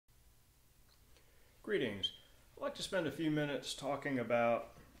Greetings. I'd like to spend a few minutes talking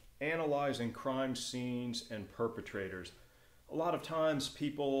about analyzing crime scenes and perpetrators. A lot of times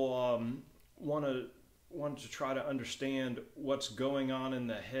people want to try to understand what's going on in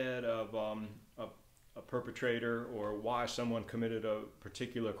the head of a perpetrator, or why someone committed a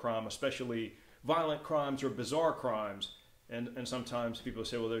particular crime, especially violent crimes or bizarre crimes. And sometimes people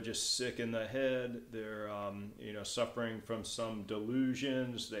say, well, they're just sick in the head. They're suffering from some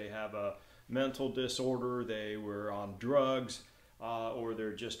delusions. They have a mental disorder. They were on drugs, or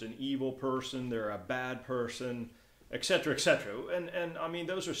they're just an evil person. They're a bad person, etc., etc. And I mean,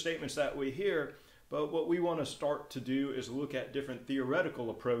 those are statements that we hear. But what we want to start to do is look at different theoretical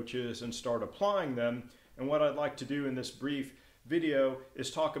approaches and start applying them. And what I'd like to do in this brief video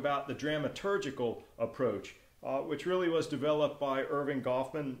is talk about the dramaturgical approach, which really was developed by Erving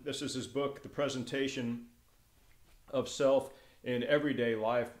Goffman. This is his book, The Presentation of Self in Everyday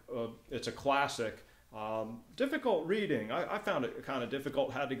Life. It's a classic. Difficult reading. I found it kind of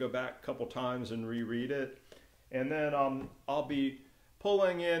difficult, had to go back a couple times and reread it. And then I'll be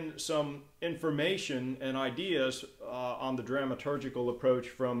pulling in some information and ideas on the dramaturgical approach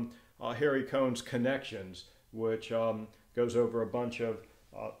from Harry Cohn's Connections, which goes over a bunch of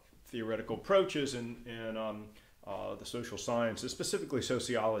theoretical approaches in the social sciences, specifically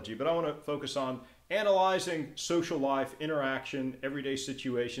sociology. But I want to focus on analyzing social life, interaction, everyday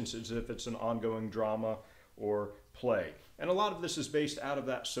situations as if it's an ongoing drama or play. And a lot of this is based out of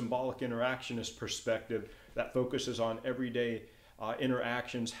that symbolic interactionist perspective that focuses on everyday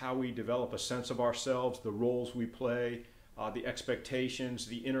interactions, how we develop a sense of ourselves, the roles we play, the expectations,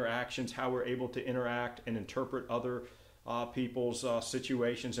 the interactions, how we're able to interact and interpret other people's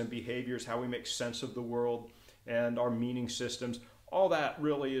situations and behaviors, how we make sense of the world and our meaning systems. All that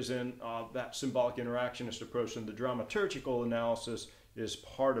really is in that symbolic interactionist approach, and the dramaturgical analysis is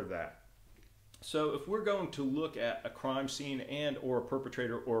part of that. So if we're going to look at a crime scene and or a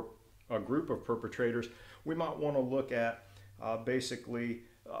perpetrator or a group of perpetrators, we might want to look at basically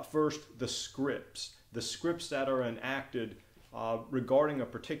first the scripts that are enacted regarding a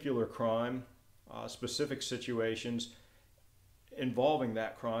particular crime, specific situations involving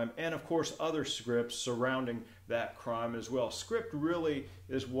that crime, and of course other scripts surrounding that crime as well. Script really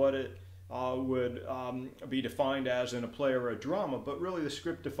is what it would be defined as in a play or a drama, but really the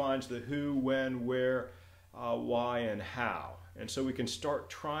script defines the who, when, where, why, and how. And so we can start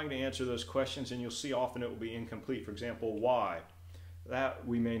trying to answer those questions, and you'll see often it will be incomplete. For example, why? That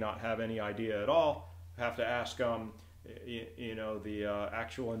we may not have any idea at all. Have to ask the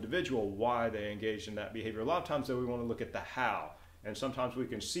actual individual why they engaged in that behavior. A lot of times though we want to look at the how, and sometimes we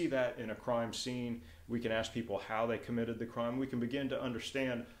can see that in a crime scene. We can ask people how they committed the crime. We can begin to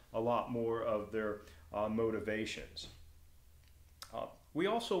understand a lot more of their motivations. We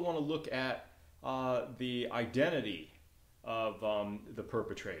also want to look at the identity of the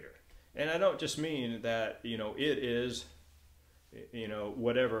perpetrator, and I don't just mean that it is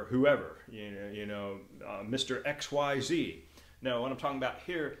whatever, whoever, Mr. XYZ. No, what I'm talking about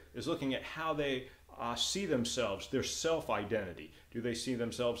here is looking at how they see themselves, their self-identity. Do they see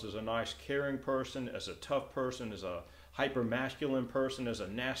themselves as a nice, caring person, as a tough person, as a hyper-masculine person, as a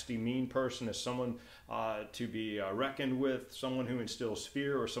nasty, mean person, as someone to be reckoned with, someone who instills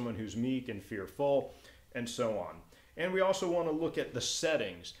fear, or someone who's meek and fearful, and so on. And we also want to look at the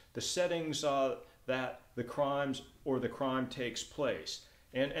settings that the crimes or the crime takes place.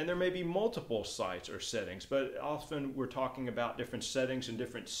 And there may be multiple sites or settings, but often we're talking about different settings and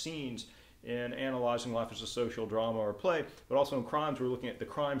different scenes in analyzing life as a social drama or play. But also in crimes, we're looking at the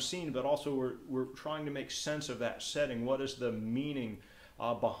crime scene, but also we're trying to make sense of that setting. What is the meaning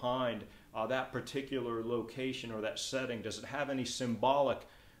behind that particular location or that setting? Does it have any symbolic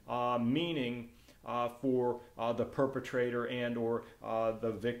meaning for the perpetrator and or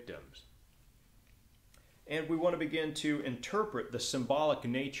the victims? And we want to begin to interpret the symbolic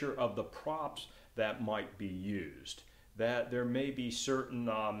nature of the props that might be used. That there may be certain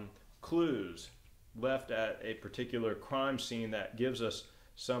clues left at a particular crime scene that gives us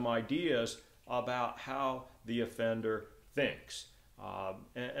some ideas about how the offender thinks.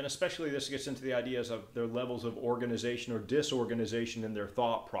 And especially this gets into the ideas of their levels of organization or disorganization in their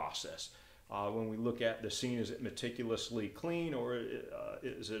thought process. When we look at the scene, is it meticulously clean, or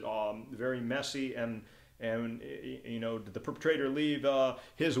is it very messy? And did the perpetrator leave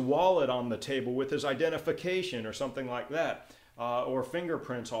his wallet on the table with his identification or something like that? Or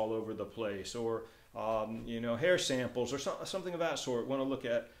fingerprints all over the place, or hair samples, or something of that sort. Want to look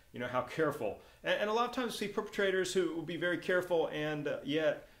at how careful. And a lot of times we see perpetrators who will be very careful, and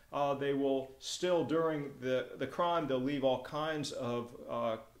yet they will still, during the crime, they'll leave all kinds of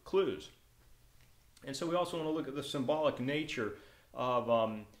clues. And so we also want to look at the symbolic nature of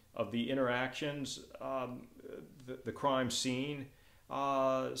the interactions, the crime scene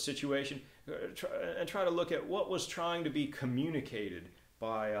situation, and try to look at what was trying to be communicated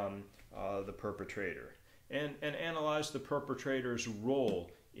by the perpetrator, and analyze the perpetrator's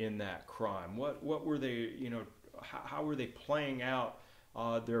role in that crime. What were they, how were they playing out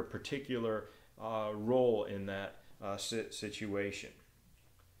their particular role in that situation.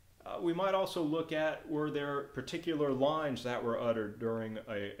 We might also look at, were there particular lines that were uttered during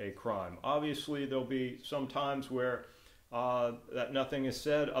a crime. Obviously, there'll be some times where that nothing is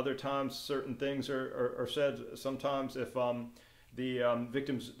said. Other times, certain things are said. Sometimes, if the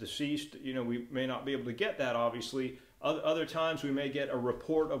victim's deceased, we may not be able to get that, obviously. Other times, we may get a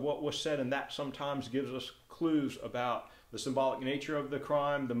report of what was said, and that sometimes gives us clues about the symbolic nature of the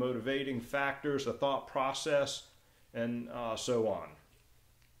crime, the motivating factors, the thought process, and so on.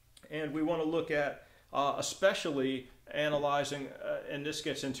 And we want to look at especially analyzing, and this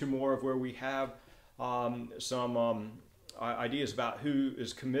gets into more of where we have some ideas about who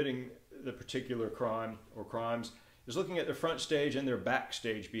is committing the particular crime or crimes, is looking at their front stage and their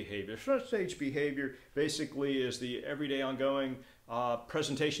backstage behavior. Front stage behavior basically is the everyday ongoing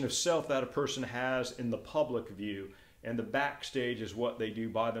presentation of self that a person has in the public view. And the backstage is what they do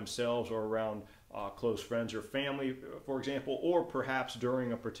by themselves or around close friends or family, for example, or perhaps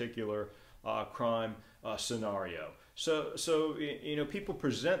during a particular crime scenario. So people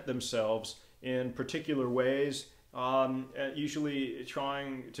present themselves in particular ways, usually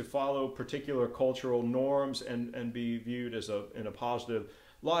trying to follow particular cultural norms and be viewed as in a positive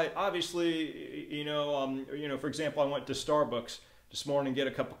light. Obviously, for example, I went to Starbucks this morning, get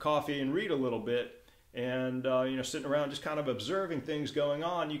a cup of coffee and read a little bit. And sitting around just kind of observing things going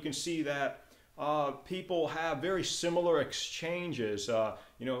on, you can see that people have very similar exchanges. Oh,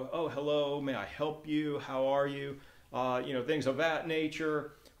 hello, may I help you? How are you? Things of that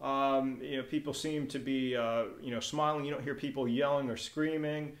nature. People seem to be, smiling. You don't hear people yelling or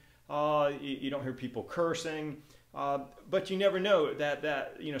screaming. You don't hear people cursing. But you never know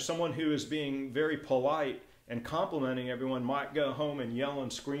that someone who is being very polite and complimenting everyone might go home and yell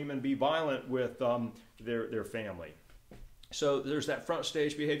and scream and be violent with their family. So there's that front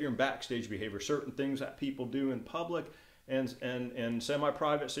stage behavior and backstage behavior, certain things that people do in public and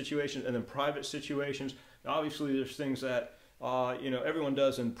semi-private situations, and then private situations. Now, obviously, there's things that everyone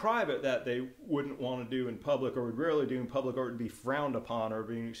does in private that they wouldn't want to do in public, or would rarely do in public, or would be frowned upon, or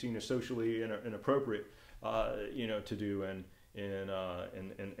being seen as socially inappropriate, to do in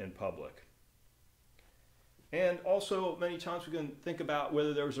public. And also, many times we can think about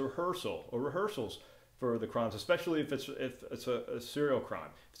whether there's a rehearsal or rehearsals for the crimes, especially if it's a serial crime.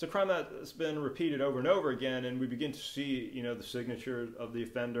 If it's a crime that's been repeated over and over again, and we begin to see, the signature of the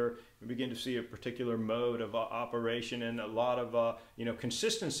offender, we begin to see a particular mode of operation and a lot of,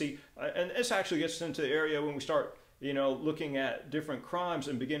 consistency. And this actually gets into the area when we start, looking at different crimes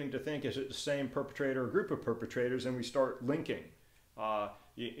and beginning to think, is it the same perpetrator or group of perpetrators? And we start linking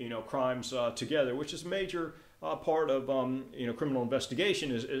crimes together, which is a major part of criminal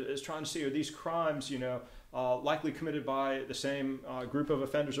investigation, is trying to see, are these crimes likely committed by the same group of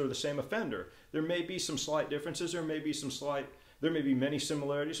offenders or the same offender. There may be some slight differences, there may be many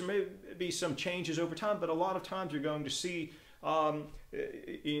similarities, there may be some changes over time, but a lot of times you're going to see almost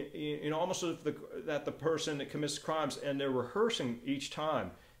that the person that commits crimes, and they're rehearsing each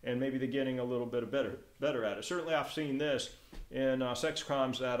time, and maybe they're getting a little bit better at it. Certainly I've seen this in sex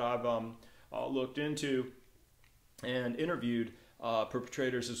crimes that I've looked into and interviewed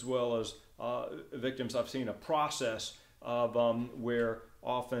perpetrators as well as victims. I've seen a process of where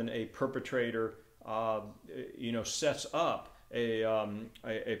often a perpetrator sets up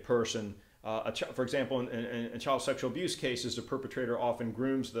a person. For example, in child sexual abuse cases, the perpetrator often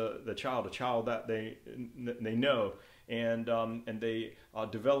grooms the child, a child that they know, and they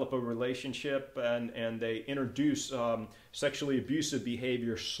develop a relationship, and they introduce sexually abusive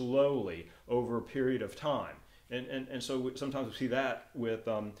behavior slowly over a period of time. And so sometimes we see that with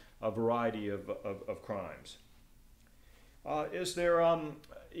a variety of crimes. Is there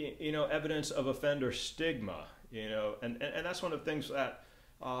evidence of offender stigma? And that's one of the things that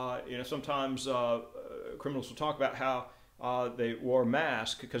sometimes criminals will talk about, how they wore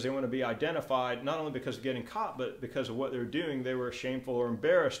masks because they want to be identified, not only because of getting caught, but because of what they're doing they were shameful or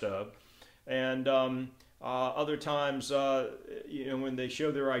embarrassed of. And other times, when they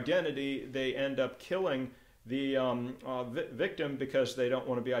show their identity, they end up killing the victim because they don't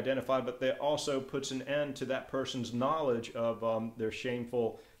want to be identified, but that also puts an end to that person's knowledge of their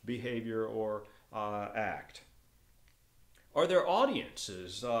shameful behavior or act. Are there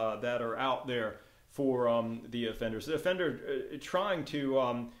audiences that are out there for the offenders. The offender trying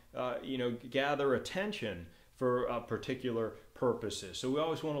to gather attention for particular purposes. So we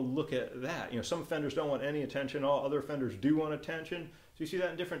always want to look at that. Some offenders don't want any attention. All other offenders do want attention. So you see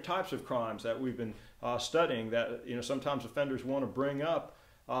that in different types of crimes that we've been studying. That sometimes offenders want to bring up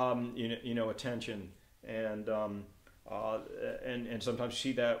attention, and sometimes you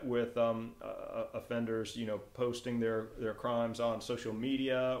see that with offenders posting their crimes on social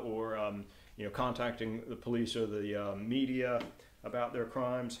media, or contacting the police or the media about their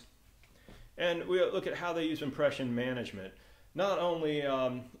crimes. And we look at how they use impression management, not only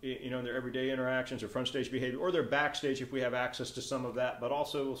in their everyday interactions or front stage behavior, or their backstage if we have access to some of that, but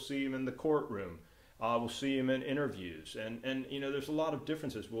also we'll see them in the courtroom. We'll see them in interviews, and there's a lot of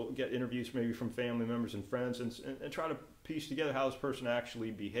differences. We'll get interviews maybe from family members and friends, and try to piece together how this person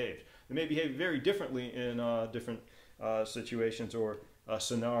actually behaved. They may behave very differently in different situations or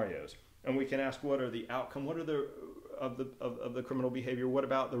scenarios, and we can ask, what are the outcome? What are the of the criminal behavior? What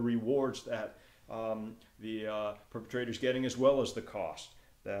about the rewards that the perpetrator's getting, as well as the costs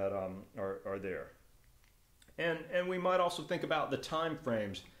that are there? And we might also think about the time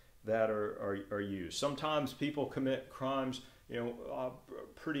frames that are used. Sometimes people commit crimes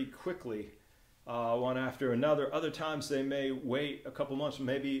pretty quickly, one after another. Other times they may wait a couple months,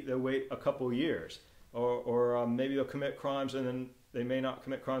 maybe they'll wait a couple years, or maybe they'll commit crimes and then they may not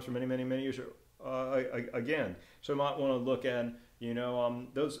commit crimes for many years again. So we might want to look at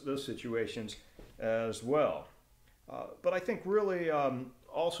those situations as well. But I think really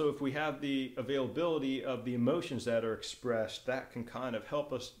also, if we have the availability of the emotions that are expressed, that can kind of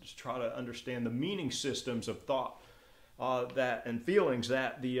help us to try to understand the meaning systems of thought and feelings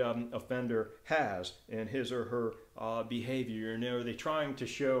that the offender has in his or her behavior. Are they trying to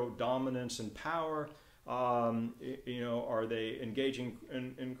show dominance and power? Are they engaging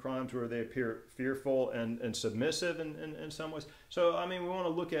in crimes where they appear fearful and submissive in some ways? So, we want to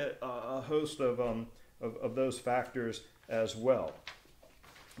look at a host of those factors as well.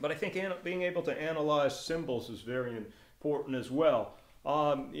 But I think being able to analyze symbols is very important as well.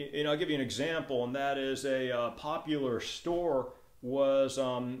 I'll give you an example, and that is a popular store was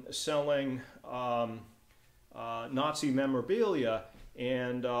selling Nazi memorabilia,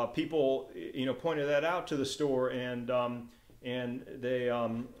 and people pointed that out to the store, and they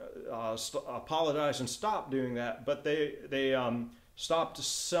apologized and stopped doing that. But they stopped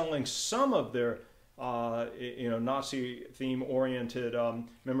selling some of their Nazi theme-oriented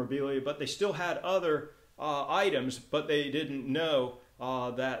memorabilia, but they still had other items, but they didn't know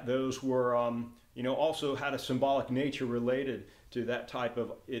that those were, also had a symbolic nature related to that type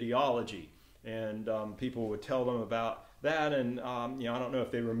of ideology. And people would tell them about that, and I don't know if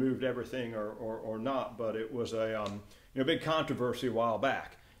they removed everything or not, but it was a big controversy a while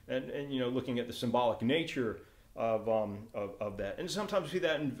back. And looking at the symbolic nature of that. And sometimes we see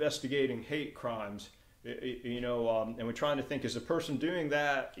that investigating hate crimes, and we're trying to think, is a person doing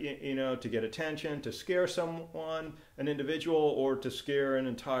that, to get attention, to scare someone, an individual, or to scare an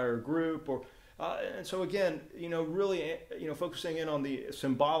entire group? Or and so again, really, focusing in on the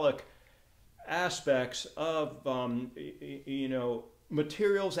symbolic aspects of,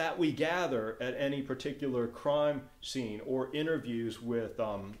 materials that we gather at any particular crime scene, or interviews with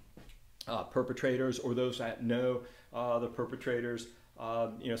perpetrators or those that know the perpetrators.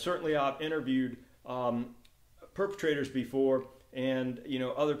 Certainly I've interviewed perpetrators before, and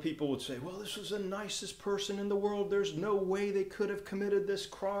other people would say, well, this was the nicest person in the world, there's no way they could have committed this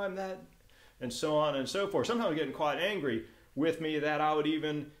crime, and so on and so forth. Sometimes getting quite angry with me that I would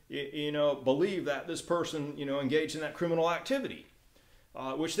even believe that this person engaged in that criminal activity,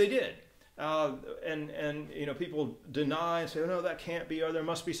 which they did. And people deny and say, oh, no, that can't be, or there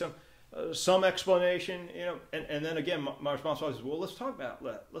must be some explanation, and then again, my response was, well, let's talk about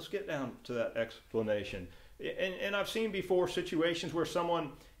that. Let's get down to that explanation. And I've seen before situations where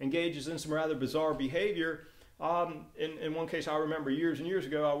someone engages in some rather bizarre behavior. In one case I remember years and years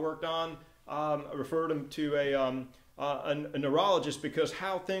ago, I worked on, I referred him to a neurologist, because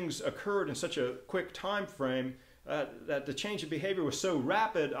how things occurred in such a quick time frame, that the change of behavior was so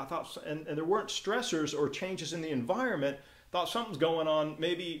rapid. I thought, and there weren't stressors or changes in the environment. Thought something's going on,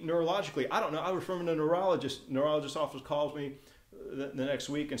 maybe neurologically. I don't know. I refer him to a neurologist. Neurologist's office calls me the next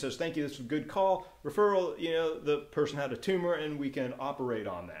week and says, thank you, this was a good call. Referral, the person had a tumor and we can operate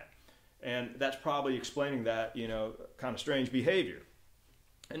on that. And that's probably explaining that, kind of strange behavior.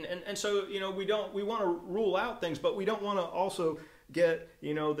 And so, we want to rule out things, but we don't want to also get,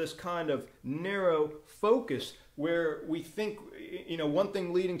 this kind of narrow focus where we think, one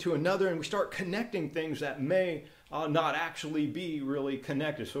thing leading to another, and we start connecting things that may not actually be really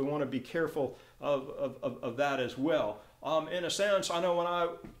connected. So we want to be careful of that as well. In a sense, I know when I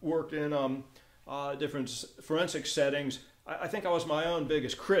worked in different forensic settings, I think I was my own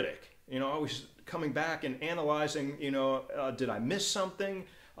biggest critic. You know, I was coming back and analyzing, you know, did I miss something?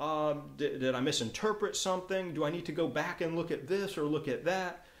 Did I misinterpret something? Do I need to go back and look at this or look at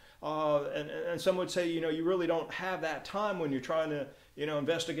that? And some would say, you know, you really don't have that time when you're trying to, you know,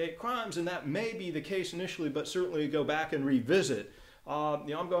 investigate crimes, and that may be the case initially, but certainly go back and revisit. You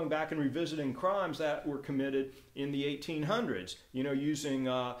know, I'm going back and revisiting crimes that were committed in the 1800s, you know, using,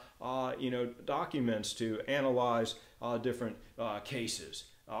 you know, documents to analyze different cases.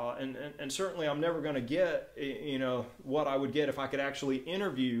 And certainly I'm never going to get, you know, what I would get if I could actually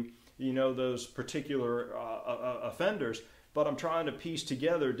interview, you know, those particular offenders, but I'm trying to piece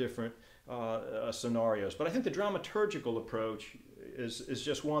together different scenarios. But I think the dramaturgical approach is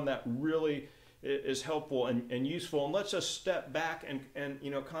just one that really is helpful and useful, and lets us step back and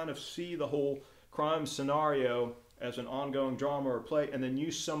you know, kind of see the whole crime scenario as an ongoing drama or play, and then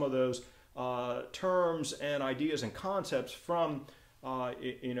use some of those terms and ideas and concepts from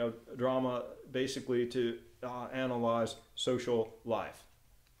you know, drama, basically to analyze social life.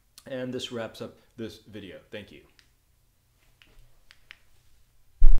 And this wraps up this video. Thank you.